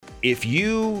If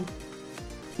you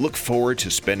look forward to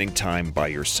spending time by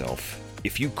yourself,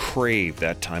 if you crave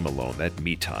that time alone, that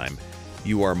me time,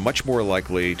 you are much more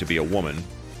likely to be a woman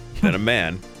than a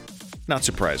man. Not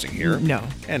surprising here. No.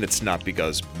 And it's not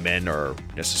because men are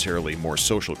necessarily more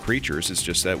social creatures. It's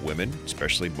just that women,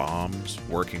 especially moms,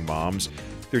 working moms,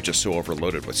 they're just so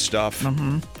overloaded with stuff.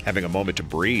 Having a moment to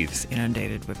breathe.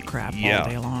 Inundated with crap all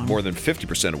day long. More than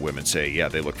 50% of women say,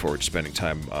 they look forward to spending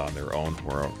time on their own,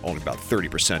 where only about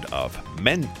 30% of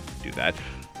men do that.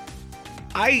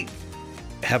 I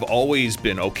have always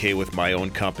been okay with my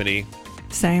own company.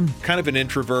 Same. Kind of an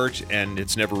introvert, and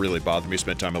it's never really bothered me to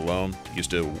spend time alone.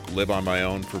 Used to live on my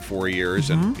own for 4 years,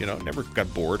 and never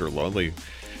got bored or lonely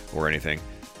or anything.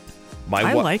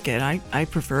 I like it. I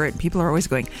prefer it. People are always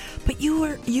going, but you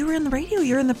were in the radio.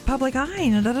 You're in the public eye.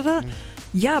 And da, da, da.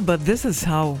 Yeah, but this is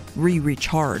how we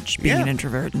recharge being an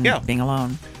introvert and being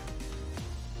alone.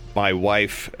 My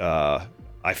wife,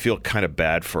 I feel kind of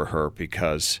bad for her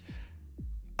because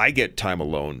I get time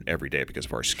alone every day because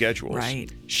of our schedules.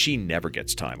 Right. She never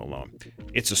gets time alone.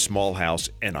 It's a small house,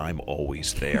 and I'm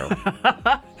always there.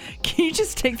 Can you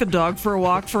just take the dog for a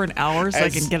walk for an hour so I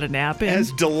can get a nap in?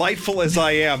 As delightful as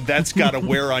I am, that's got to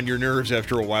wear on your nerves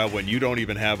after a while when you don't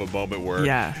even have a moment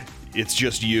where it's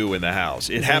just you in the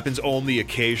house. It happens only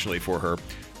occasionally for her.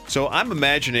 So I'm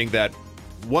imagining that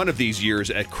one of these years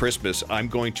at Christmas, I'm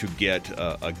going to get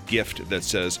a gift that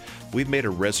says, "We've made a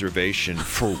reservation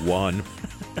for one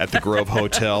at the Grove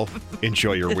Hotel.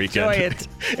 Enjoy your weekend." Enjoy it.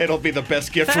 It'll be the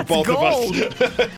best gift for both of us.